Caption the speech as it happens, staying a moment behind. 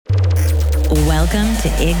Welcome to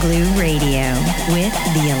Igloo Radio with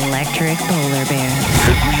the Electric Polar Bear.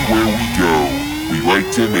 Everywhere we go, we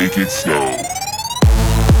like to make it snow.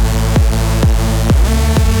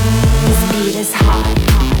 This beat is hot.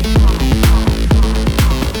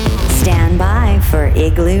 Stand by for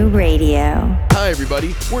Igloo Radio. Hi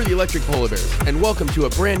everybody, we're the Electric Polar Bears, and welcome to a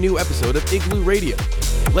brand new episode of Igloo Radio.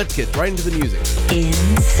 Let's get right into the music. In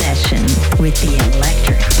session with the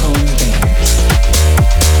Electric Polar Bears.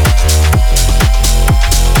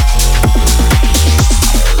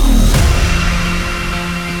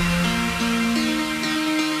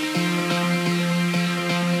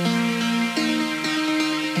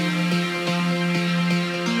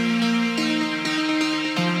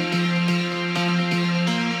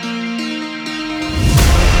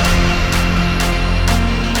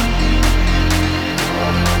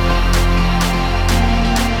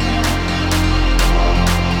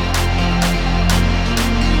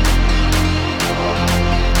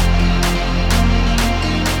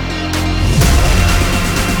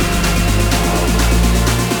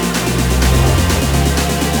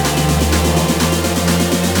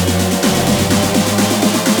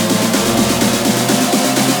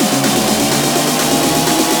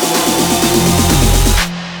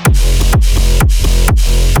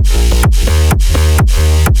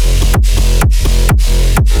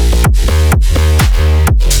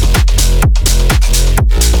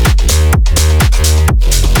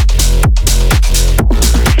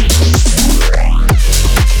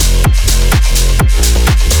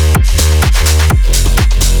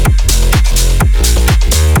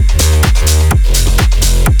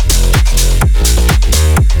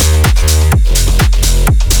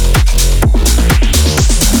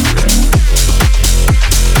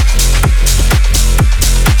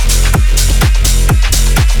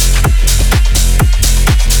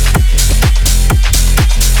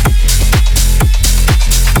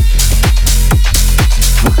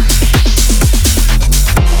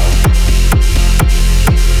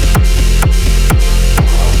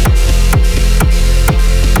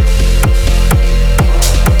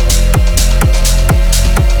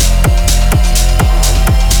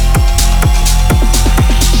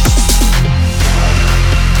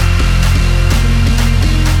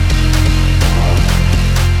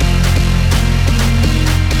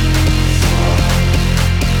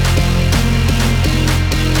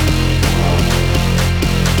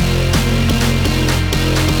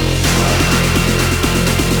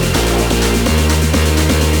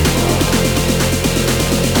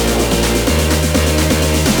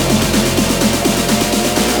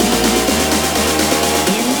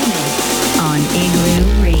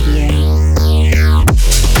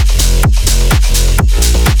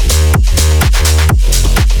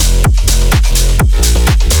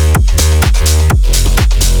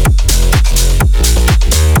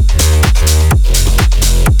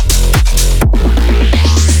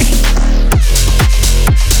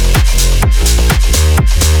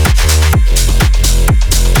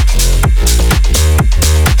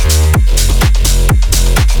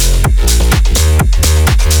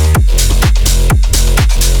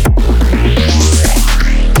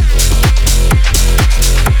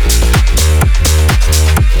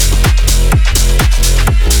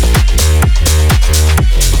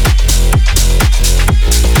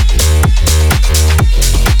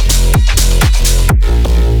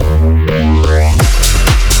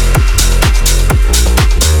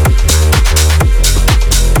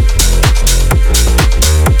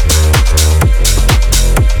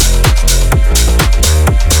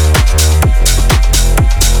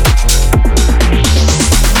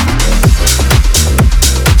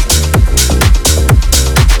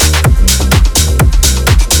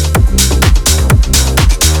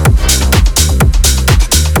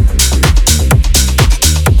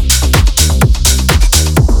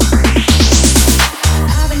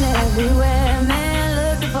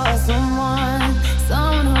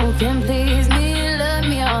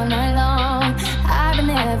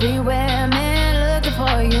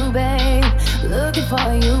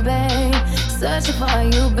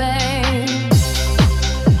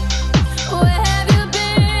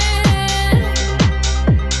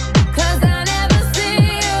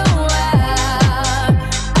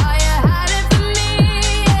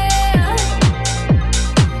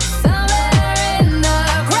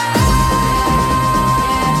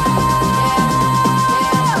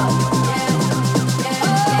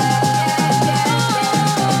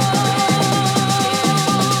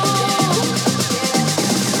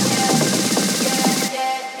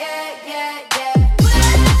 Yeah.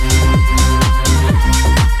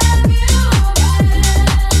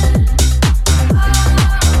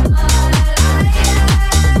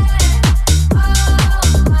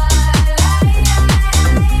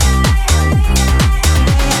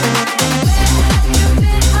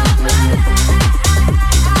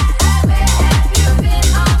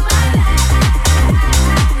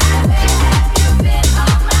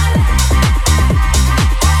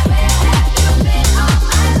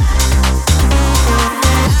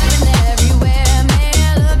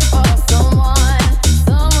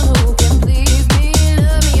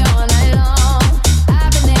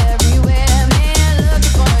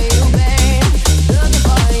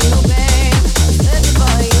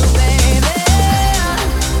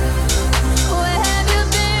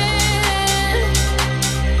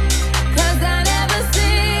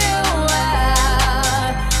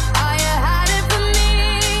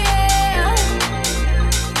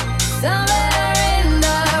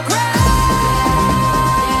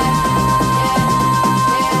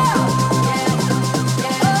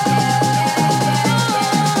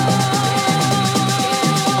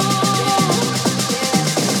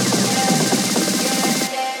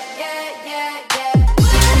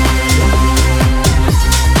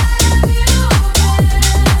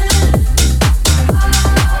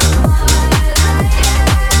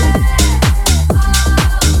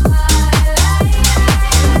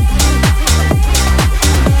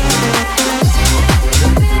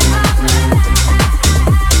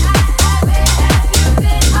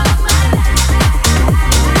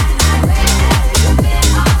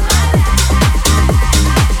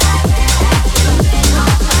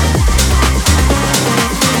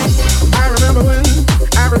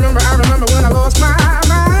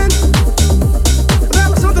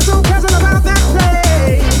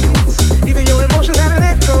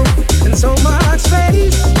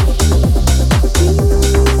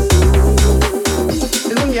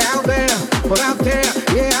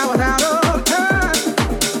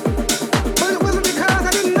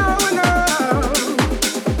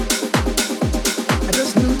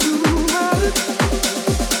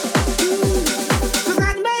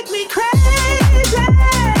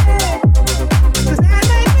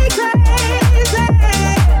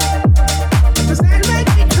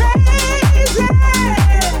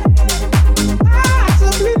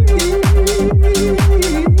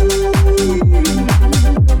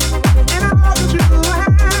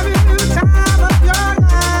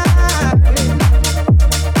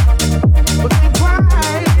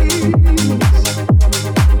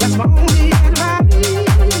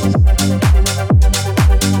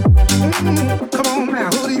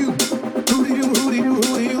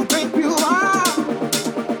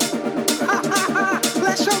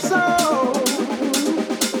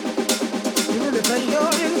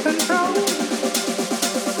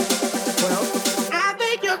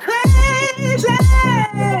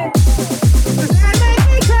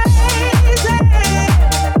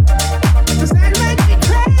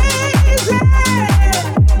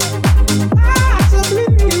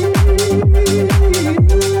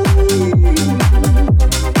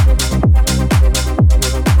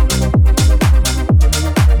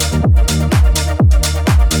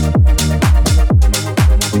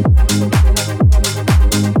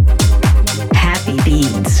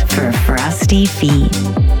 feet.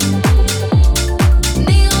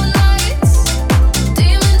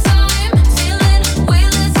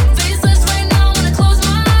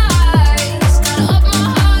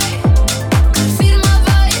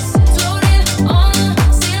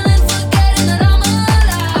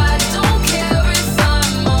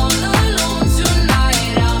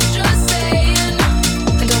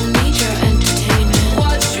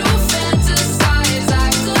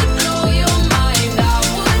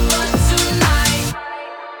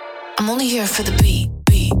 For the beat,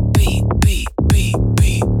 beat, beat, beat, beat,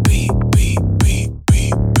 beat, beat, beat, beat,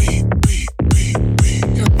 beat, beat, beat, beat.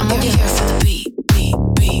 I'm only here for the beat, beat,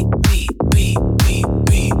 beat, beat, beat, beat,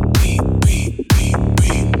 beat, beat, beat, beat, beat,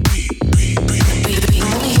 beat, beat, beat.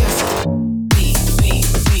 I'm only here for the beat, beat,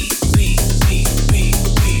 beat, beat, beat, beat,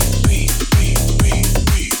 beat, beat, beat, beat, beat,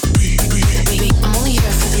 beat, beat. I'm only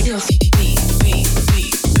here for the beat, beat, beat,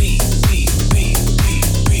 beat, beat, beat, beat, beat,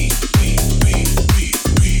 beat,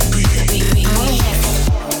 beat,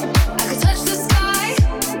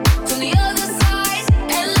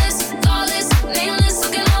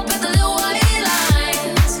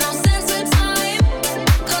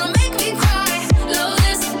 beat.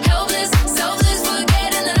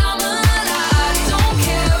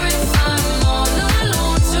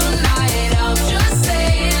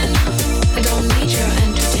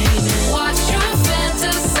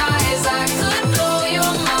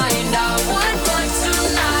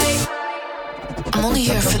 I'm only here for the beat, beat, beat, beat, beat, beat, beat, beat, beat, beat, beat, beat, beat. I'm only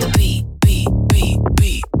here for the beat, beat, beat, beat,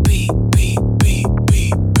 beat, beat, beat, beat,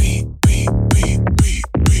 beat, beat, beat, beat,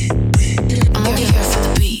 beat, beat. I'm only here for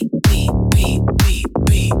beat, beat, beat, beat,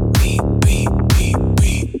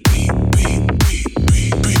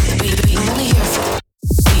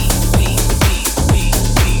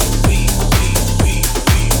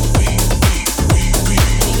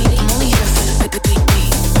 beat, beat, beat, beat, beat, beat. I'm only here for the beat, beat, beat, beat, beat, beat,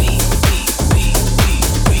 beat,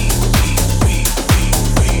 beat,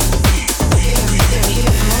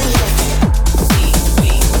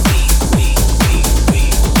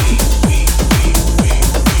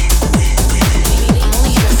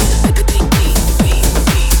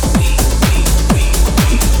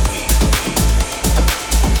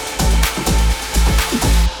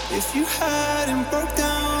 If you hadn't broke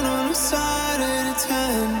down on a Saturday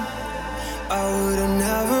 10, I would've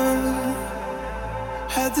never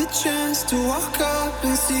had the chance to walk up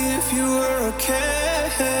and see if you were okay.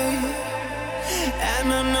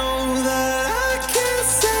 And I know that I can't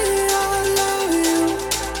say I love you,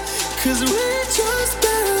 'cause we just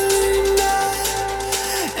barely met.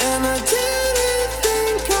 And I didn't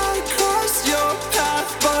think I'd cross your path,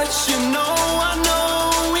 but you know, I know,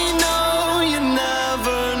 we know, you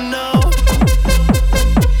never know.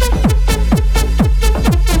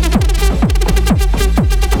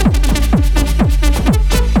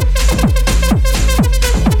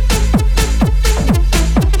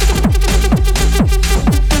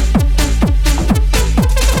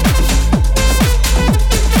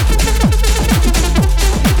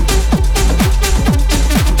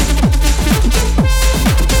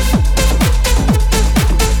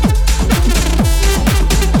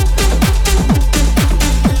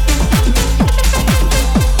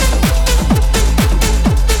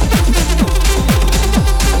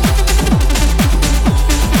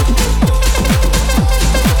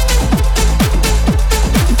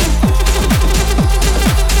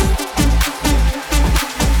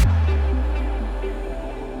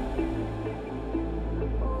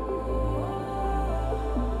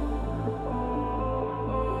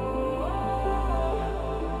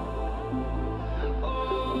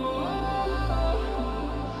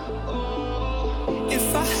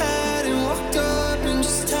 If I hadn't walked up and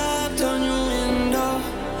just tapped on your window,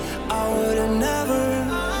 I would've never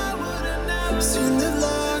seen that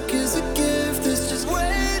luck is a gift that's just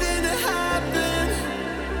waiting to happen.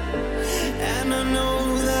 And I know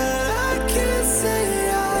that I can't say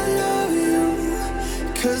I love you,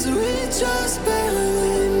 'cause we just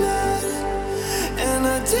barely met. And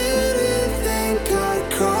I didn't think I'd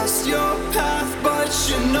cross your path, but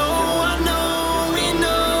you know, I know, we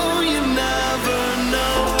know, you never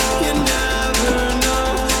know, you never know,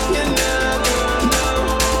 you never know,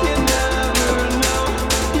 you never know,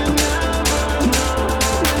 you never know,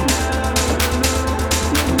 you never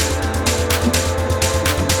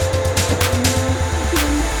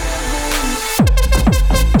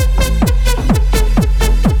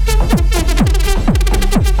know.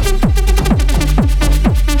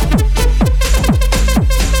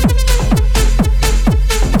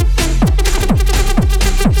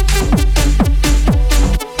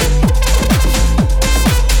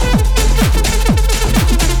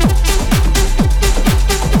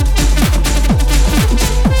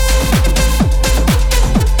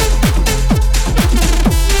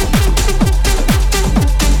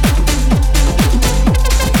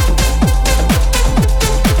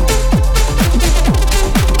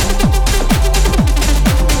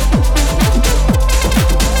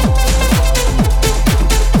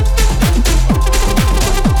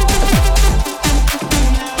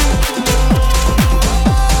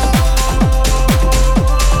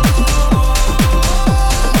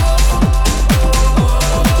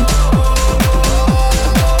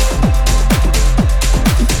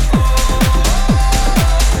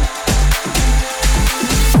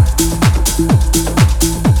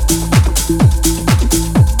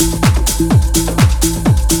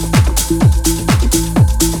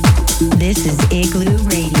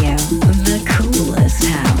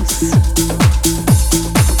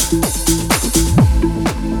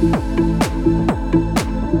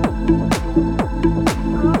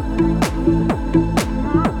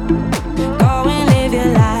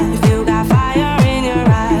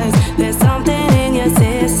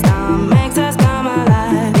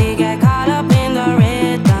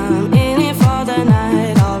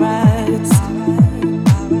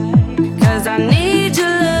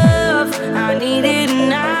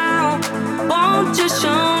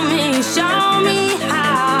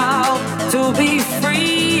 to be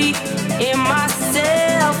free in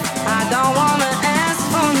myself. I don't wanna ask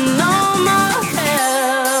for no more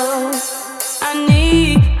help. I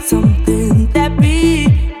need something that be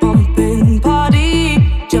pumping,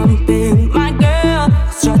 party, jumping, my girl,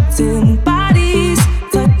 strutting bodies,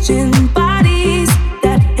 touching bodies,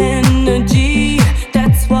 that energy,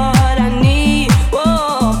 that's what I need.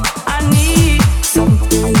 Whoa, I need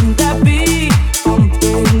something that be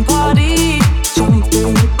pumping, party,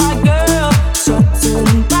 jumping, my girl,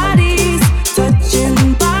 strutting bodies,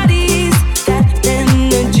 touching bodies, that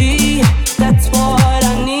energy, that's what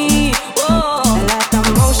I need. Whoa, let the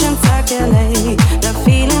motion circulate, the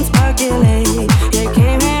feelings percolate. You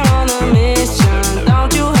came here on a mission,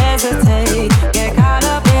 don't you hesitate. Get caught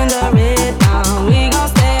up in the rhythm, we gon'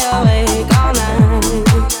 stay awake all night.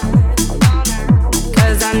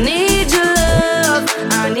 'Cause I need your love,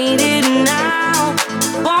 I need it now.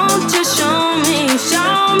 Won't you show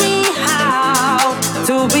me how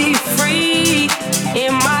to be free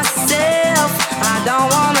in myself. I don't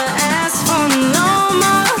wanna ask for no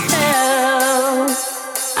more help.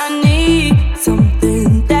 I need something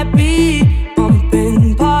that be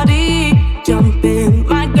pumping, party, jumping,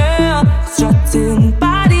 my girl, strutting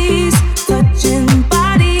bodies, touching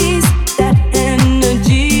bodies, that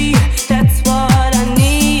energy, that's what I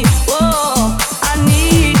need. Whoa, I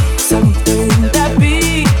need something that be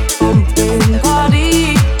pumping, party,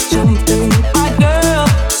 jumping, my girl,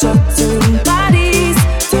 strutting bodies,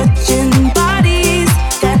 touching bodies,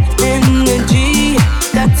 that energy,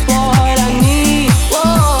 that's what I need. Whoa,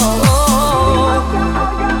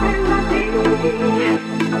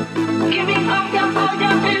 give me all your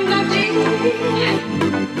energy.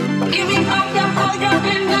 Give me all your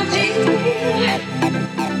energy.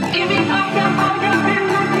 Give me all your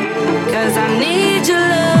energy. 'Cause I need your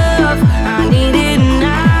love, I need it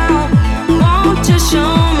now. Won't you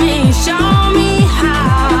show me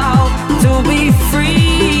how to be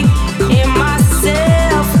free in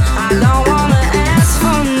myself. I don't wanna ask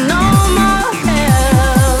for no more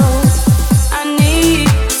help. I need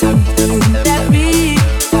something that be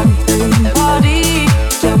pumping, party,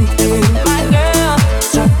 jumping, my girl,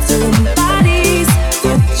 strutting bodies,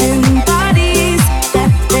 touching bodies,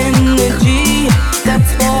 that energy,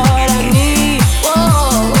 that's what I need. Whoa,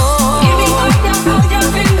 give me all your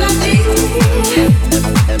energy.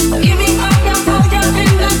 Give me all your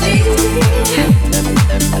energy.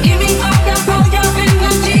 Give me all your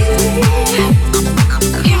energy.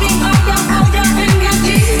 Give me all your energy.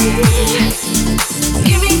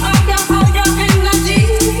 Give me all your energy.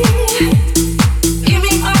 Give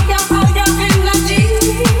me all your energy.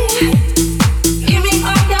 Give me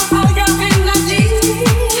all your energy.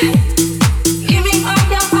 Give me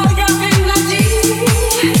all your energy.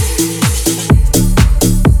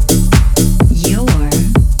 You're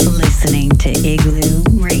listening to Igloo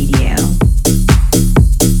Radio.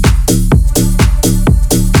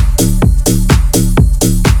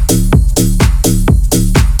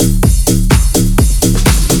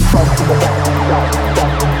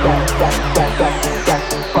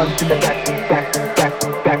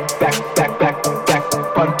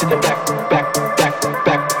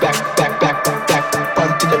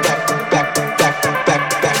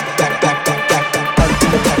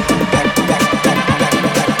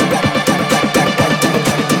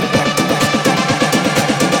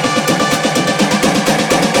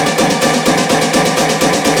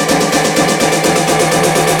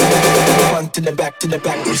 To the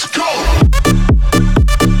back, let's go!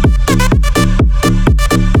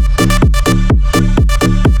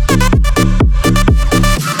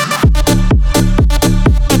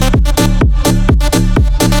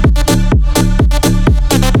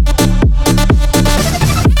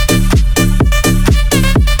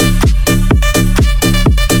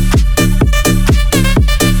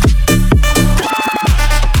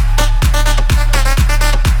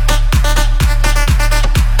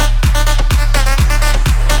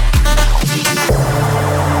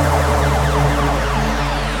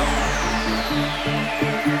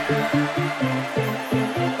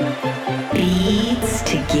 Beats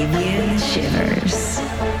to give you the shivers.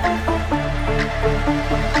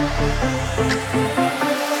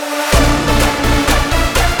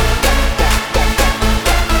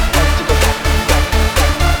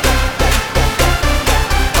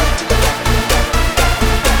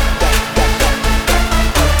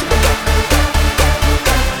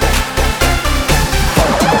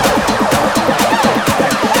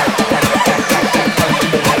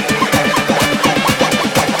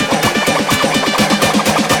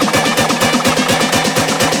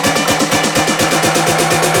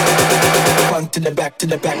 to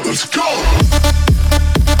the back, let's go!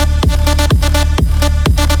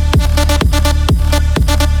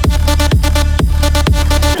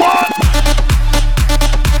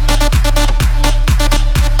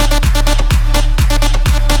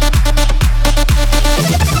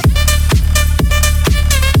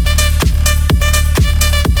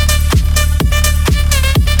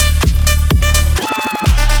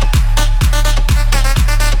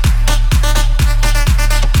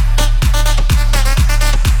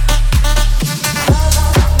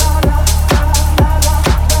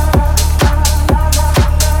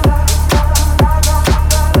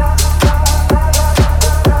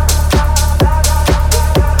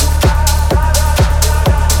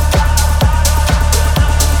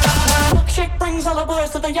 the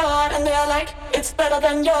boys to the yard and they're like, it's better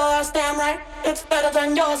than yours, damn right, it's better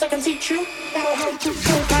than yours, I can teach you. Chick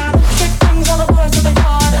brings all the boys to the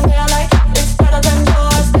yard and they're like, it's better than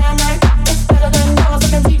yours, damn right, it's better than yours, I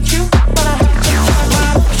can teach you. But I have to try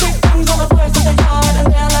my chick brings all the boys to the yard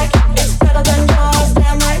and they're like, it's better than yours,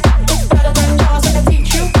 damn right, it's better than yours, I can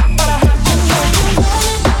teach you. But I have to try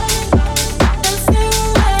the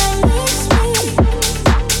thing that makes me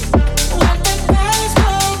let the guys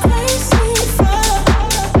go crazy for.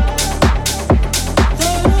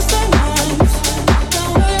 They lose their minds the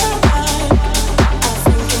way I ride. I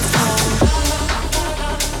think it's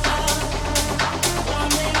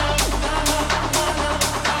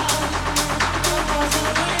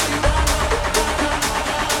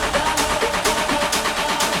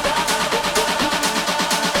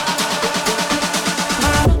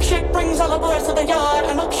milkshake brings all the boys to the yard,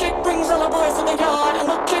 and milkshake brings all the boys to the yard, and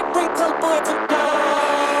milkshake brings all the boys to the yard.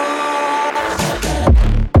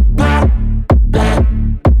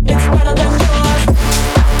 It's better than yours.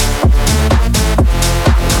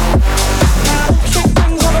 Milkshake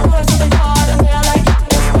brings all the boys to the yard, and they're like,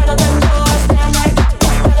 it's better than yours, damn right,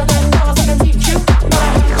 it's better than yours, I can teach you. But I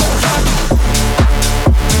have to try.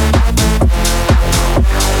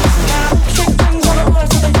 Milkshake brings all the boys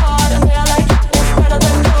to the yard, and they're like, it's better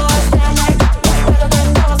than yours, damn right, it's better than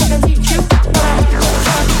yours, I can teach you. But I have to try.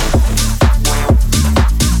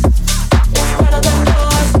 It's better than yours. But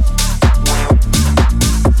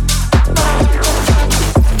I have to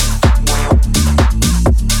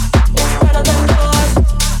try.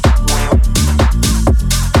 It's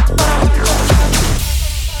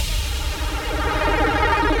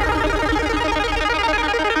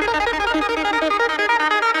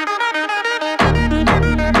better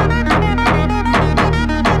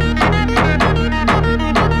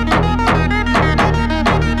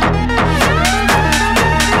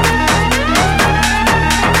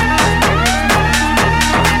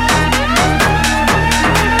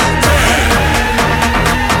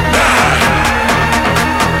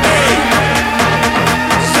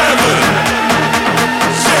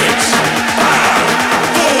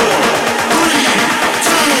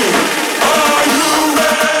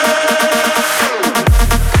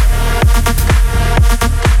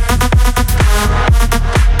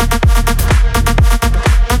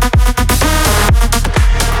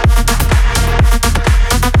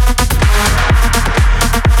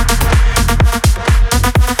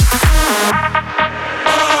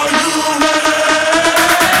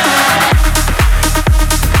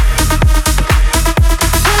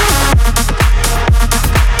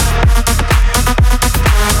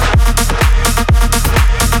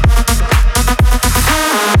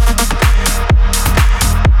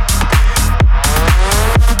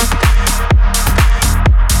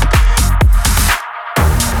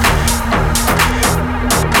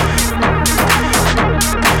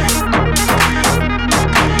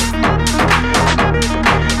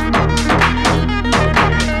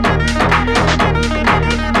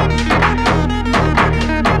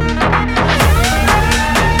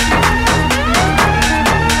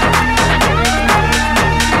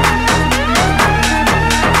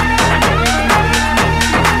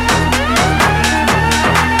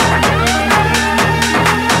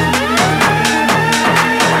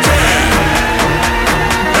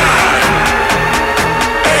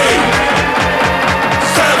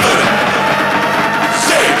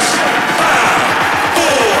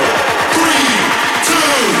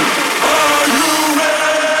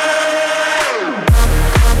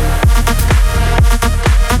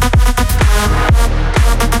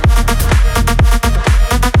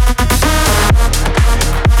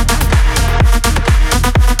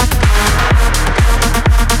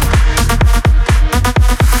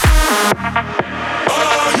I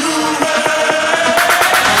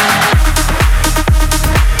have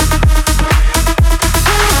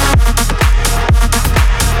to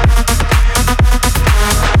try.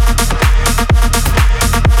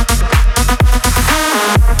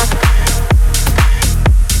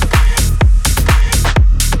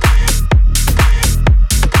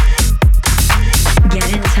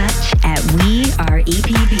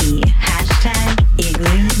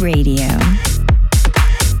 Igloo Radio.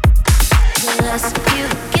 The less you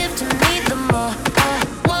give to me, the more I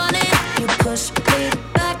want it. You push me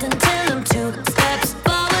back until I'm 2 steps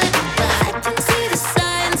forward. But I can see the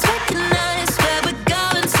signs, recognize where we're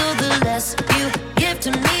going. So the less you give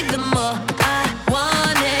to me, the more I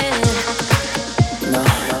want it. No,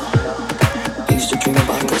 I used to dream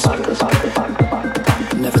about this.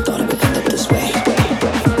 Never thought it would end up this way.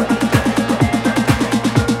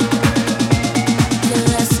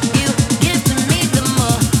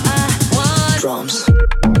 Drums.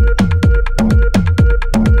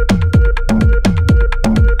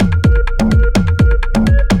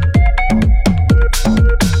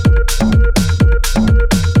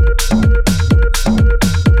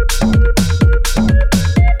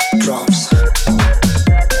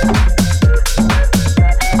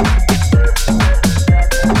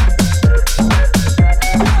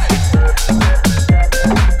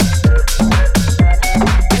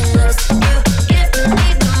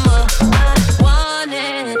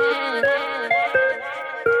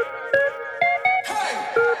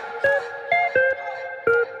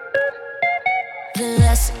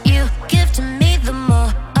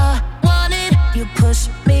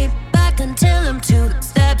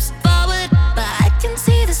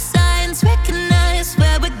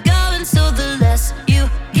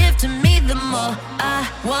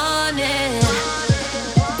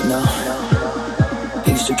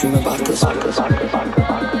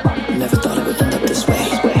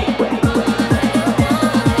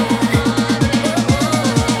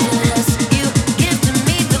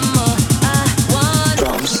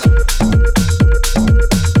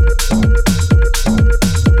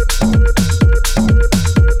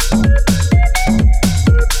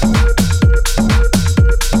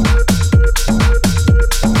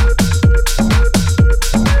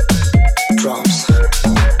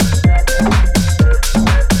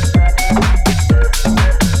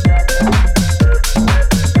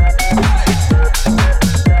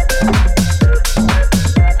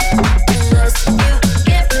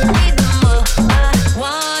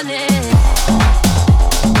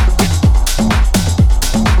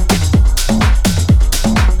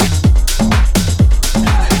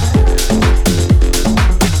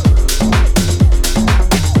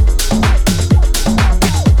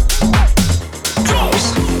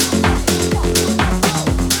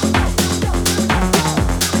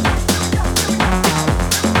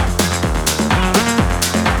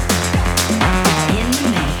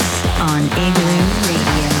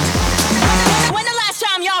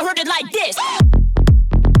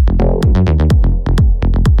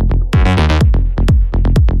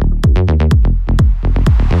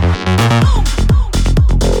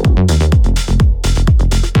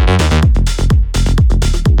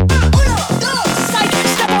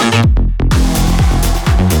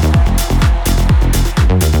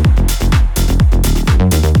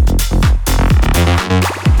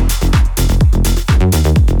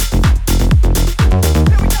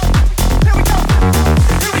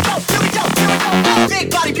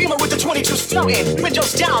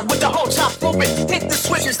 the whole top open. Hit the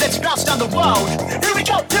switches, let's bounce down the road. Here we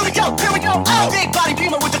go, here we go, here we go. Oh, big body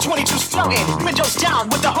beamer with the 22s floating. Windows down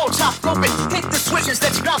with the whole top open. Hit the switches,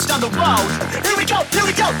 let's bounce down the road. Here we go, here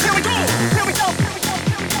we go, here we go. Here we go, here we go,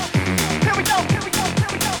 here we go, here we go, here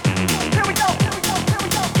we go, here we go, here we go, here we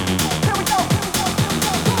go, here we go,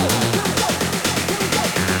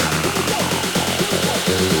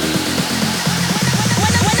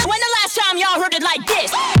 When the last time y'all heard it like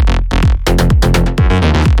this?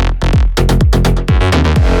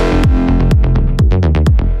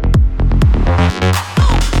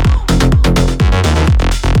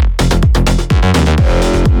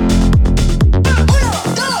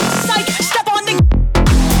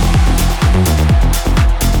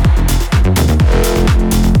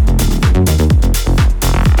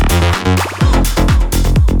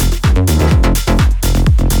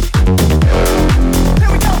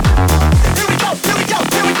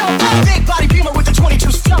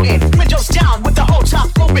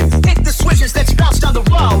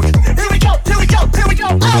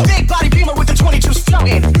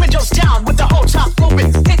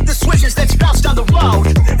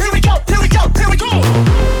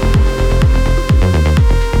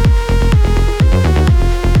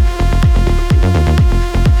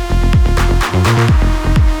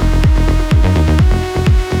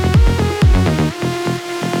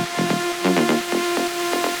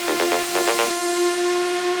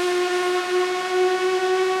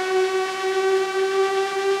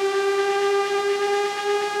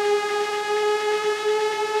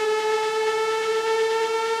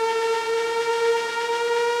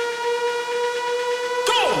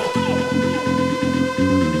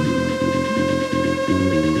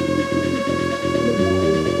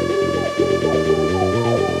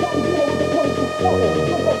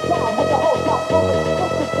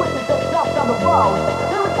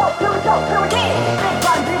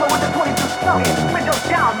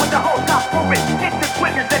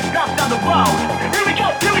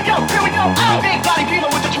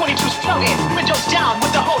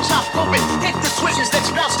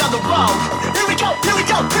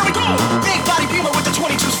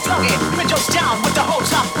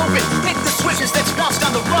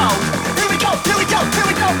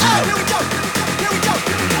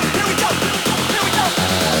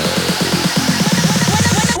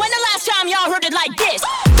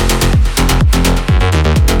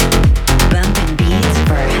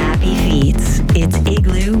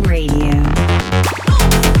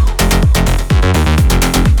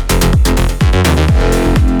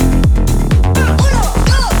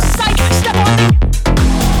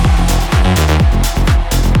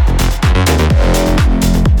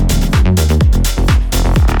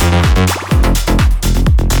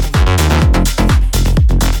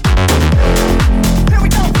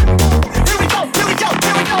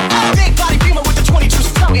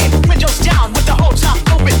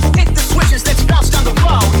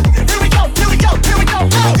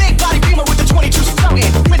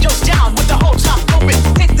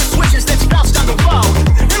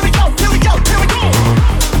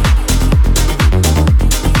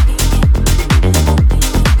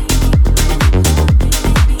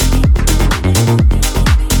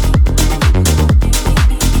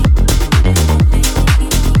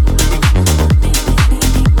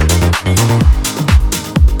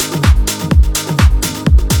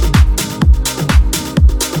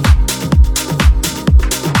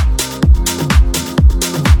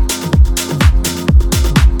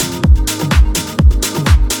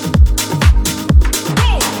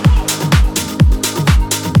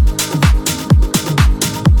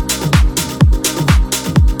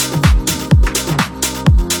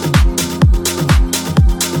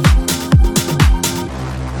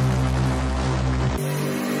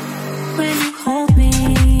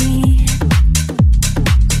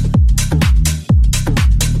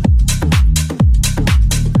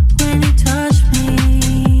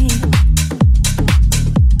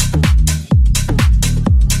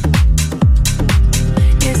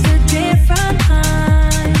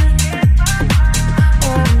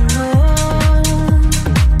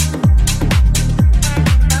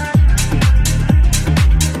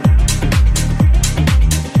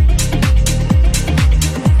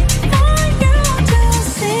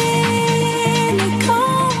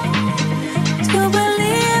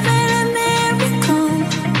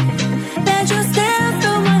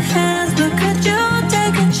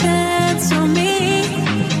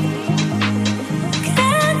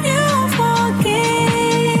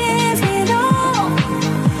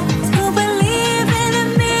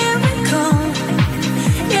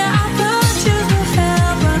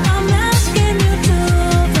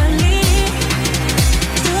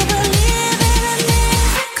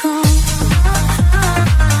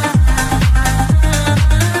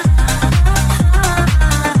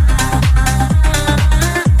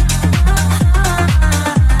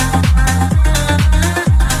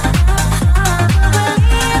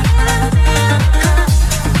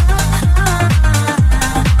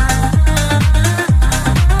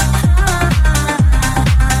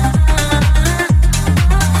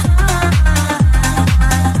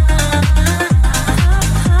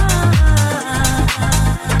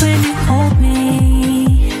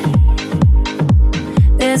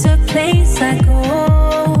 let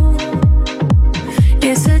go.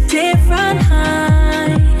 It's a different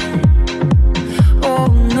high. Oh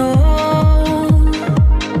no.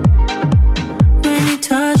 When you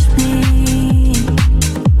touch me,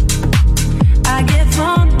 I get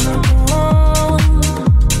vulnerable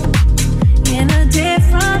in a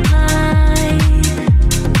different light.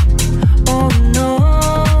 Oh no.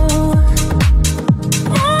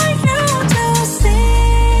 Want you to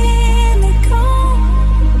see me go,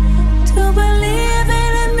 to believe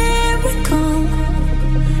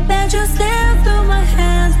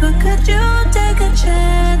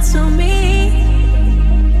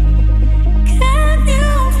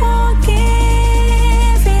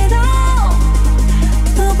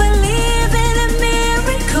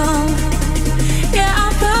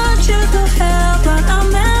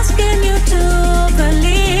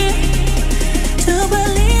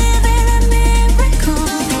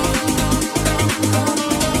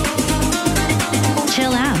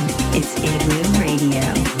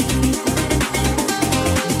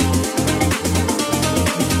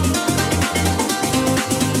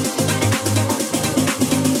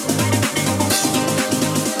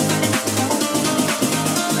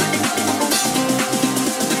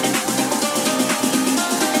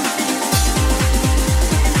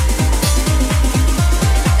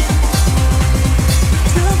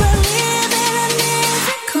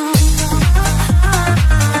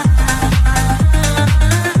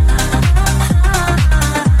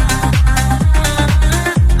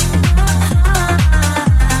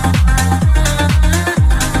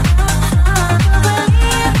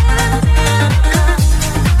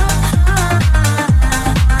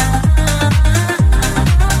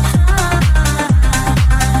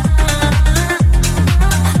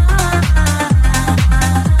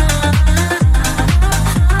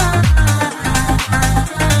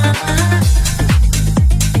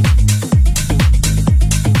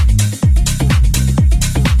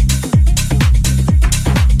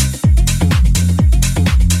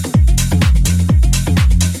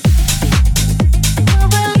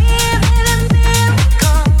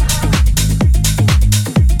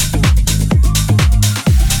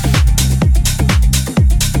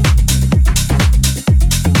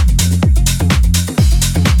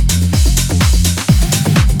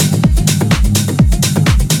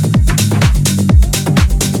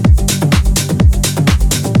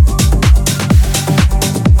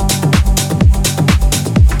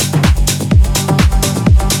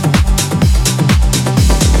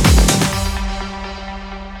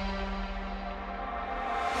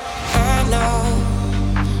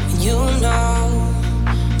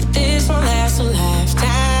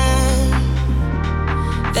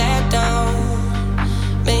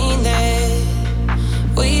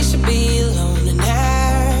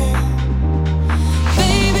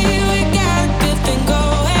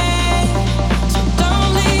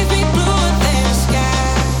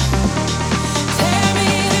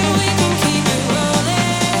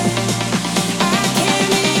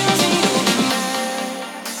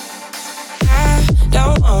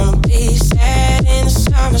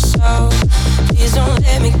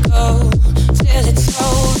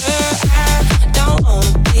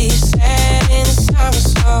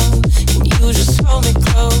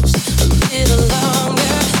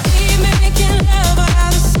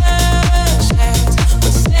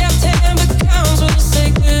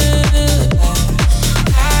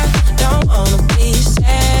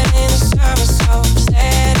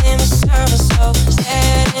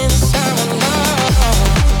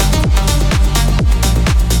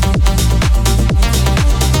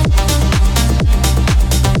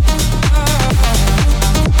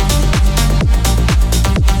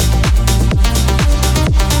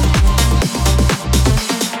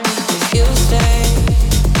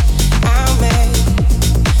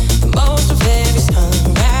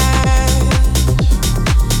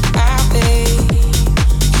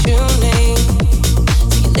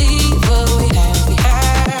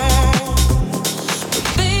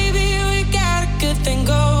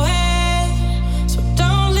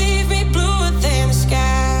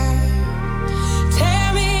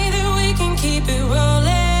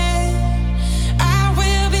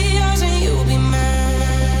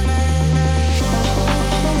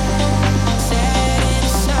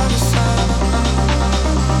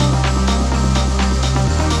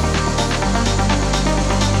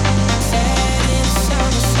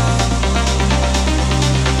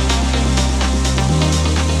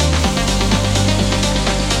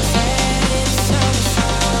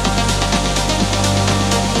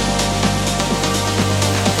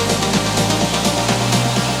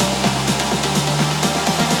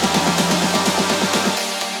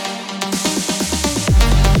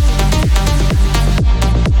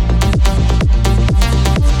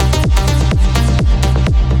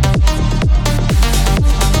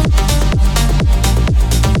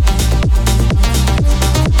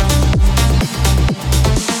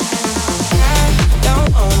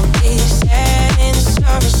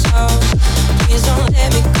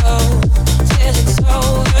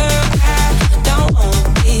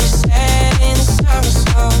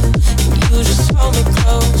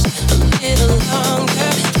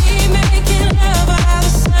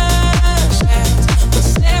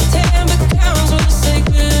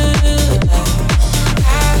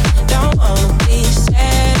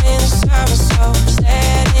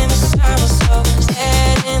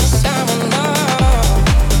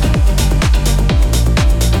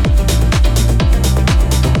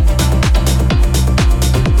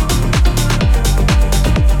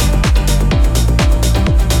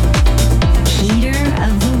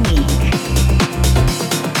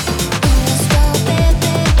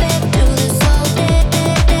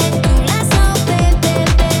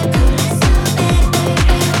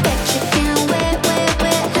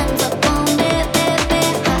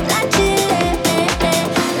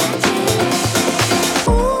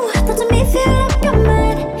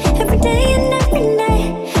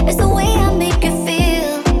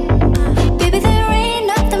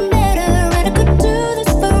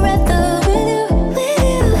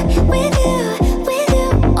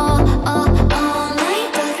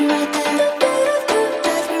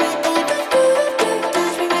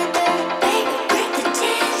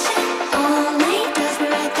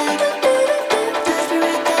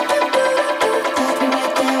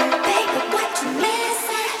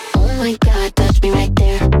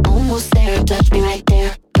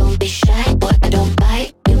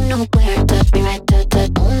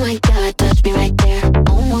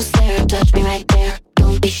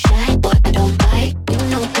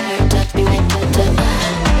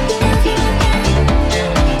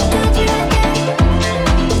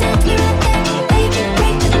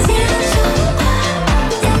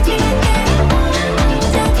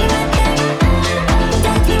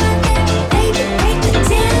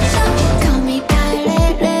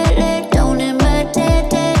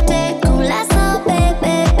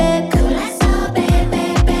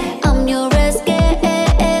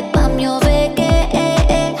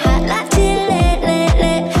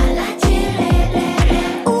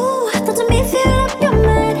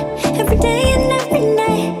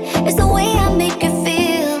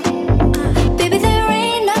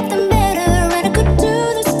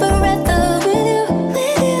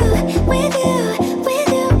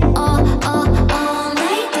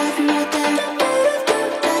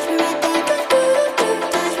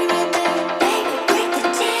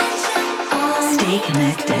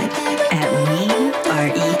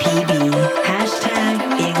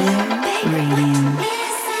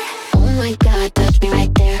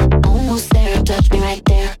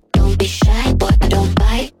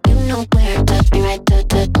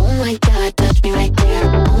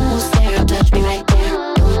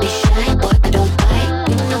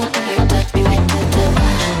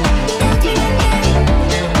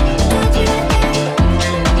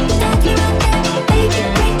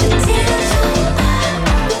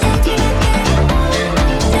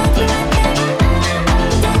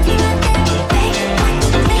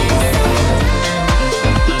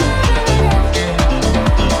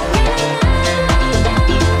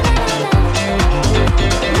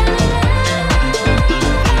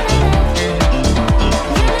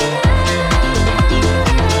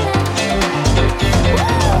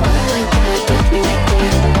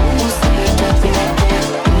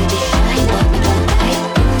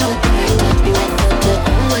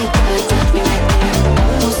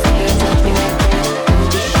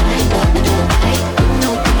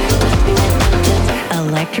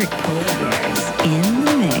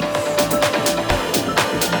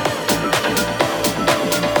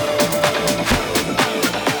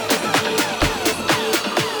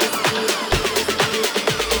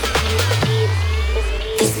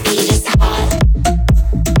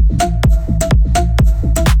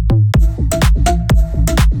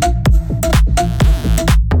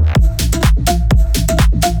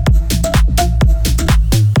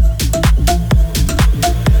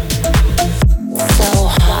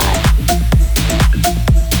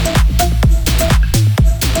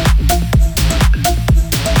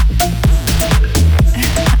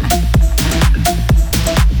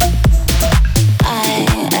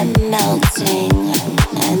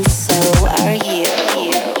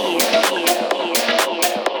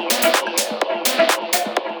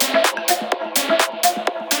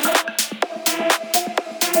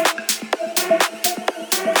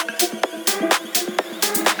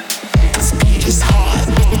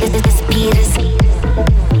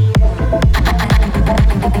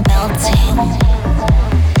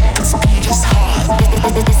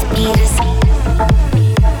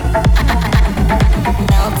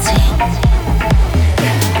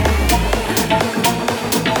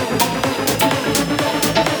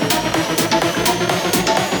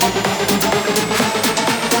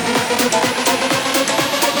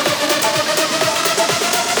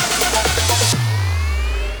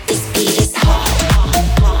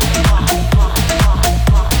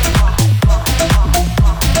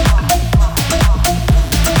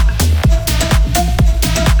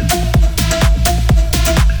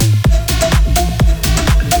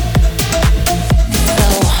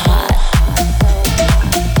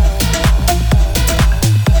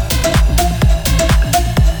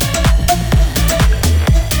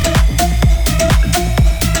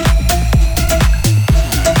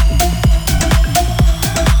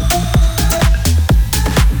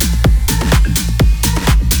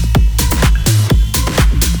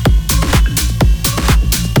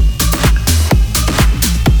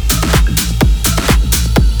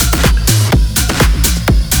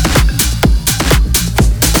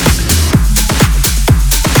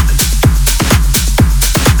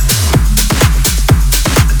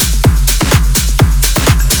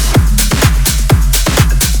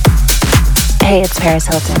Hey, it's Paris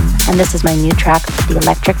Hilton, and this is my new track, The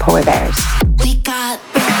Electric Polar Bears. We got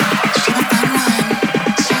she the fun one,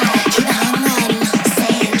 shy, she the hung one,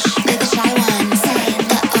 sage, they the shy one, say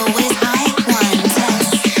the always high one, Tess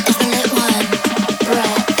is the lit one,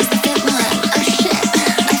 Brett is the fit one, oh shit,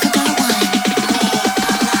 I forgot one.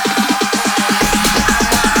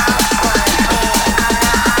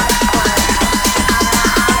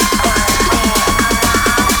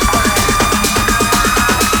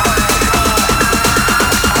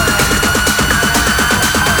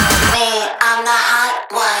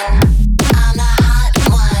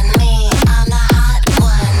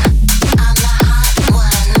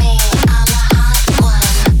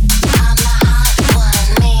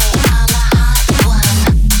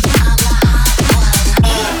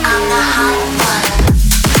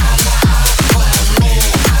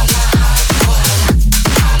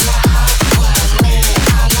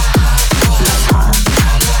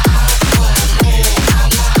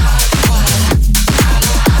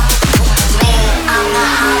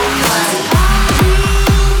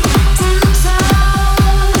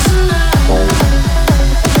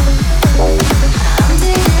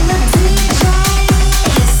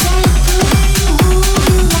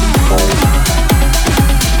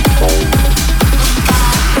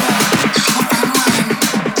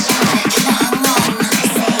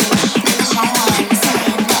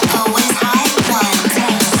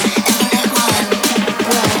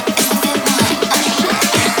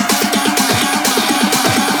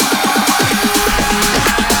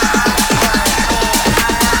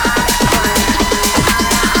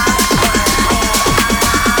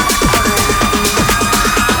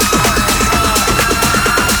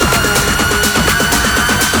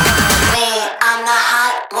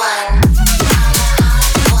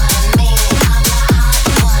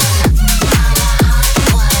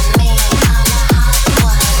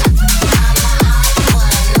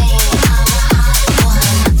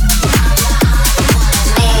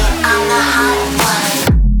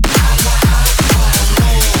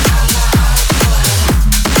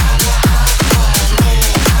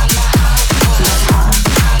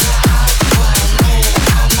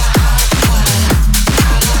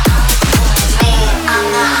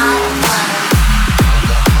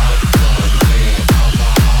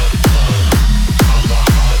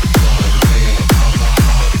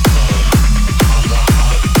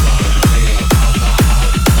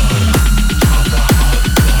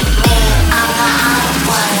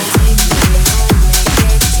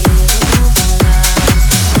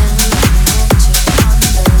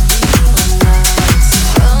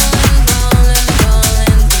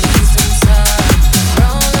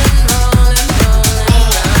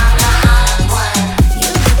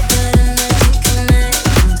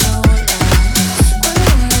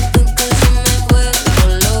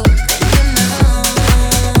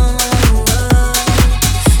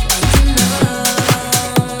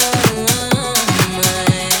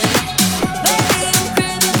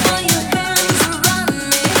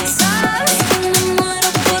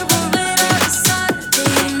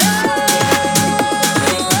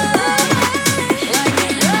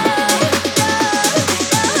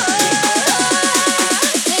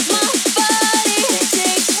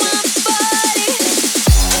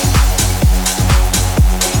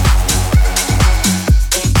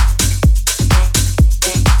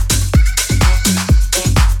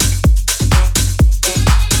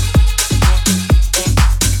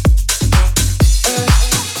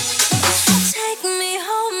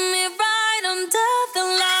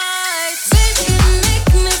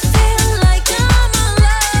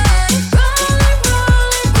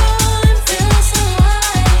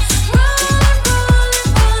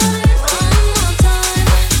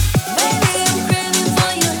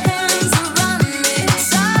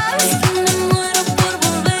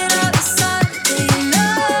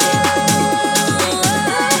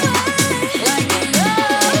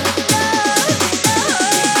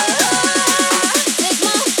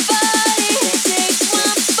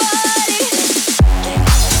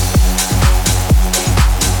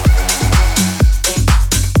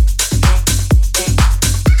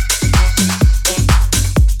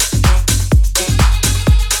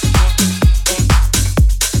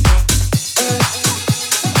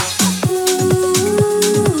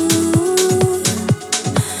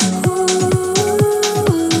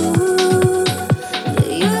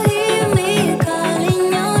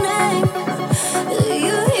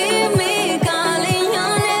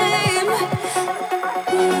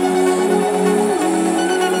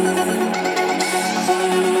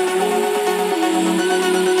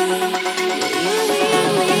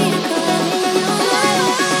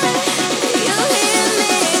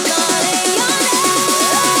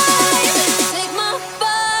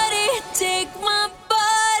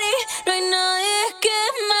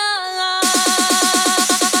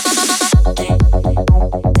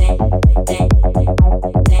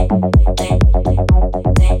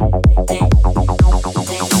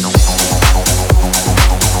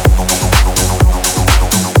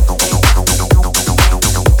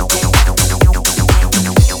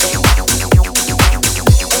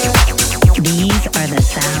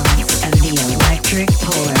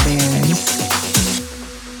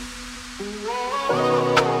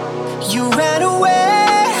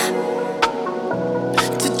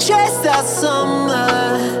 chase that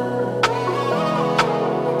summer,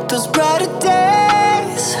 those brighter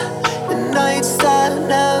days, the nights that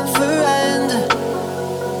never end.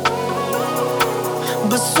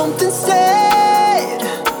 But something said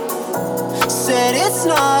it's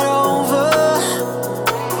not over.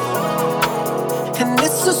 And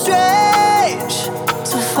it's so strange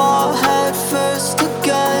to fall head first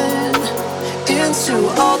again into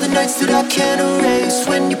all the nights that I can't erase.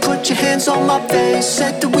 When you put your hands on my face,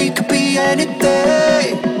 said that we could be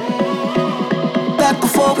anything. Back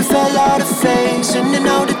before we fell out of phase, in and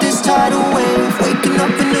out of this tidal wave, waking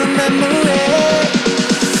up in a memory.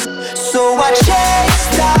 So I chase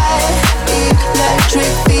that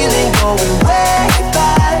electric feeling, going way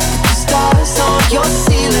back. The stars on your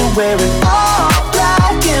ceiling, wearing all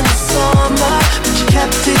black in the summer, but you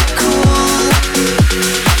kept it cool.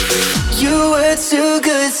 You were too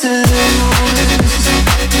good to lose.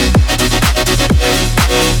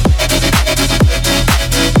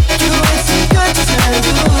 You were too good to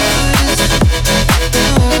lose.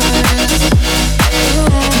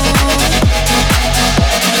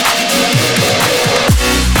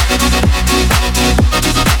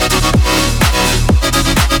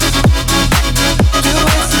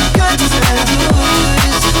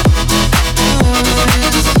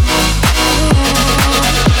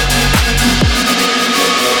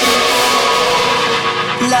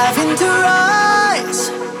 Lavender eyes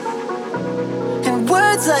and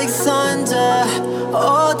words like thunder.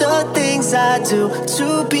 All the things I do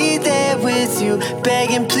to be there with you,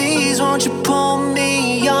 begging please won't you pull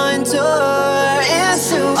me under.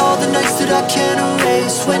 Into all the nights that I can't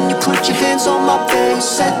erase, when you put your hands on my face,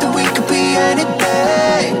 said that we could be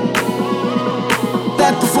anything.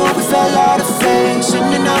 Back before we fell out of phase, in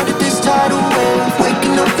and out of this tidal wave,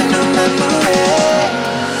 waking up in a memory.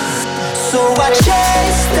 So I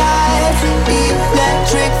chase that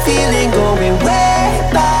electric feeling, going way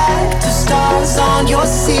back to stars on your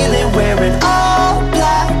ceiling, wearing all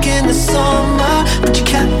black in the summer, but you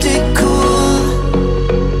kept it cool.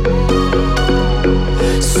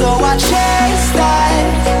 So I chase that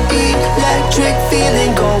electric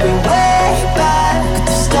feeling, going way back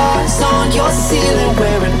to stars on your ceiling,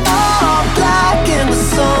 wearing all black in the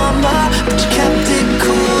summer, but you kept it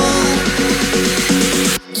cool.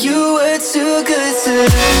 You were too good to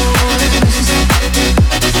lose.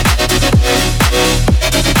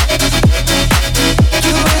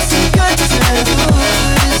 You were too good to lose.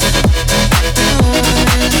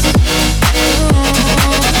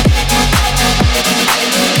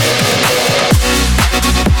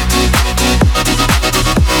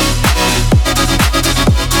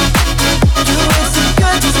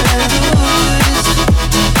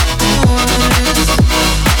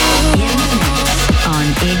 On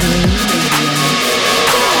Igloo Radio.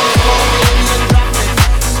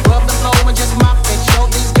 Rub the floor and just mop it. Show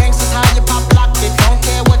these gangsters how you pop lock it. Don't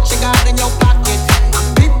care what you got in your pocket.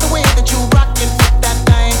 Beat the way that you rock it. Flip that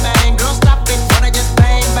thing, bang, girl, stop it. Wanna just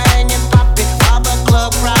bang, bang and pop it. While the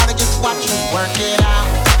club crowd are just watching. Work it out.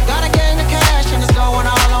 Got a gang of cash and it's going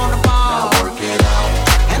all on the ball. Now work it out.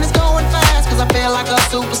 And it's going fast 'cause I feel like a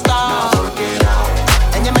superstar. Now work it out.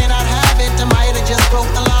 And you may not have it, I might have just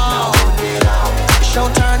broke the law. Now work it out. Show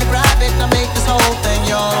turn to grab it, I make this whole thing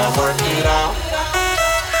yours. Now work it out.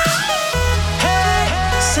 Hey,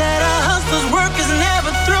 said our hustlers' work is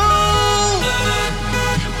never through.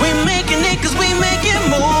 We making it 'cause we make it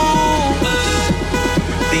move.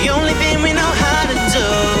 The only thing we know how to do.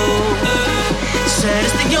 Said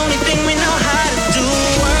it's the only thing we know how to do.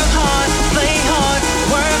 Work hard, play hard,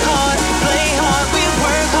 work hard, play hard. We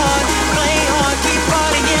work hard, play hard, we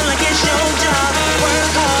partying like it's your job.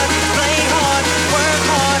 Work hard, play hard, work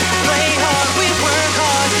hard, play hard. We work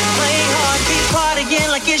hard, play hard, we partying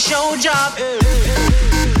like it's your job.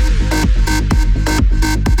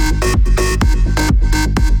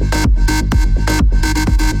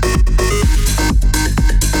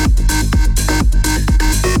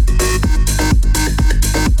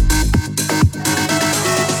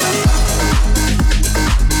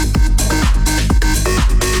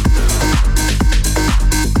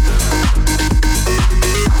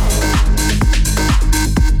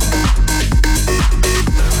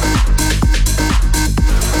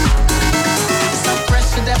 So fresh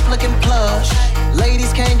to death looking plush.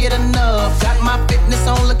 Ladies can't get enough. Got my fitness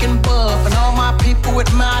on looking buff. And all my people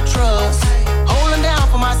with my trust. Holding down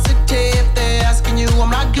for my city. If they're asking you, I'm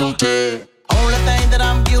not guilty. Only thing that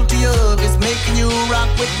I'm guilty of is making you rock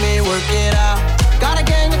with me. Work it out. Got a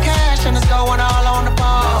gang of cash and it's going all on the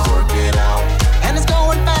ball. Now work it out. And it's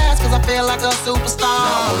going fast 'cause I feel like a superstar.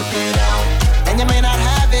 Now work it out. And you may not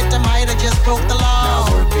have it, I might have just broke the law.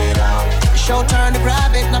 Now work it out. It's your turn to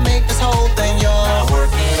grab it, now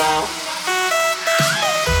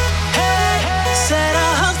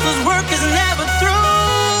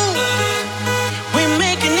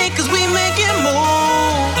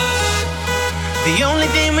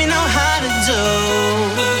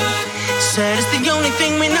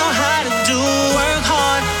everything we know how to do. Work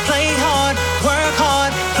hard, play hard, work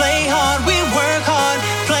hard, play hard. We work hard,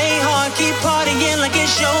 play hard, keep partying like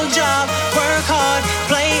it's your job. Work hard,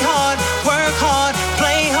 play hard, work hard,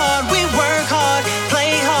 play hard. We work hard,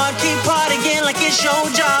 play hard, keep partying like it's your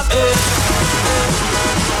job.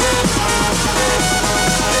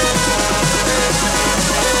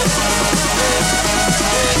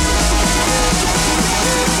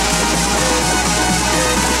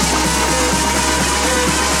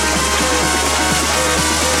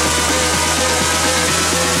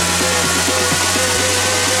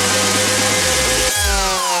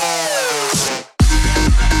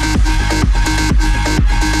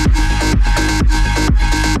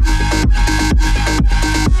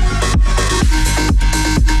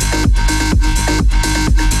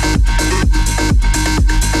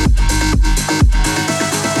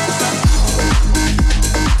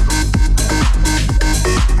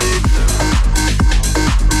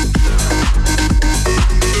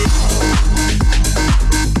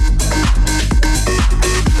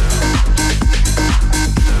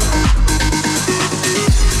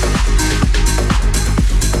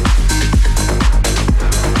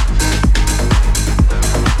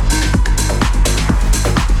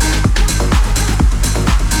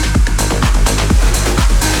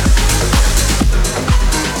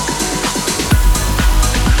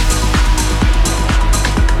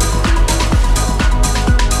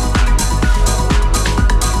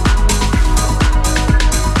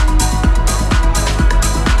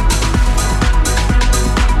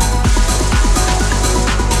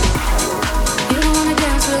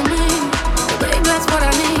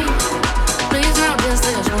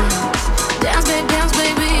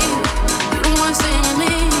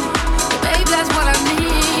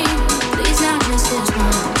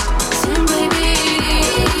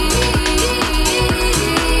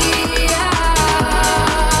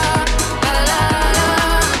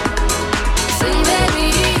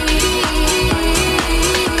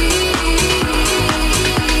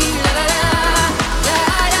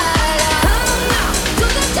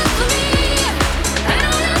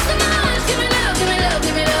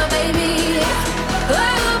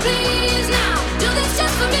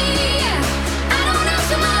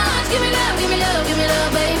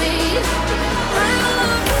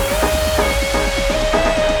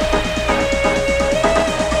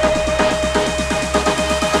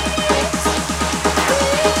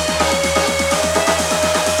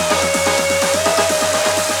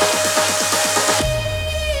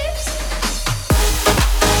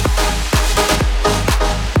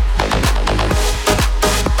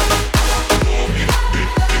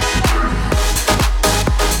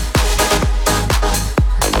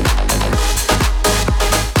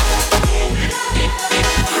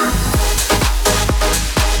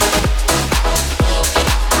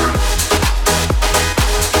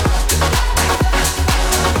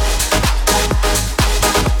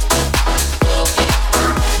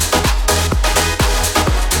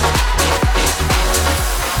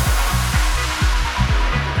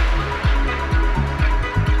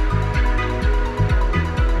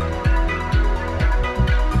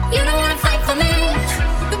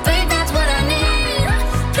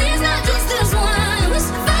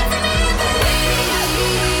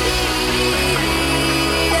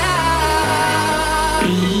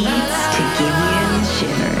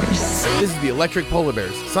 This is the Electric Polar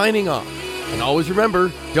Bears signing off. And always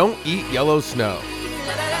remember, don't eat yellow snow.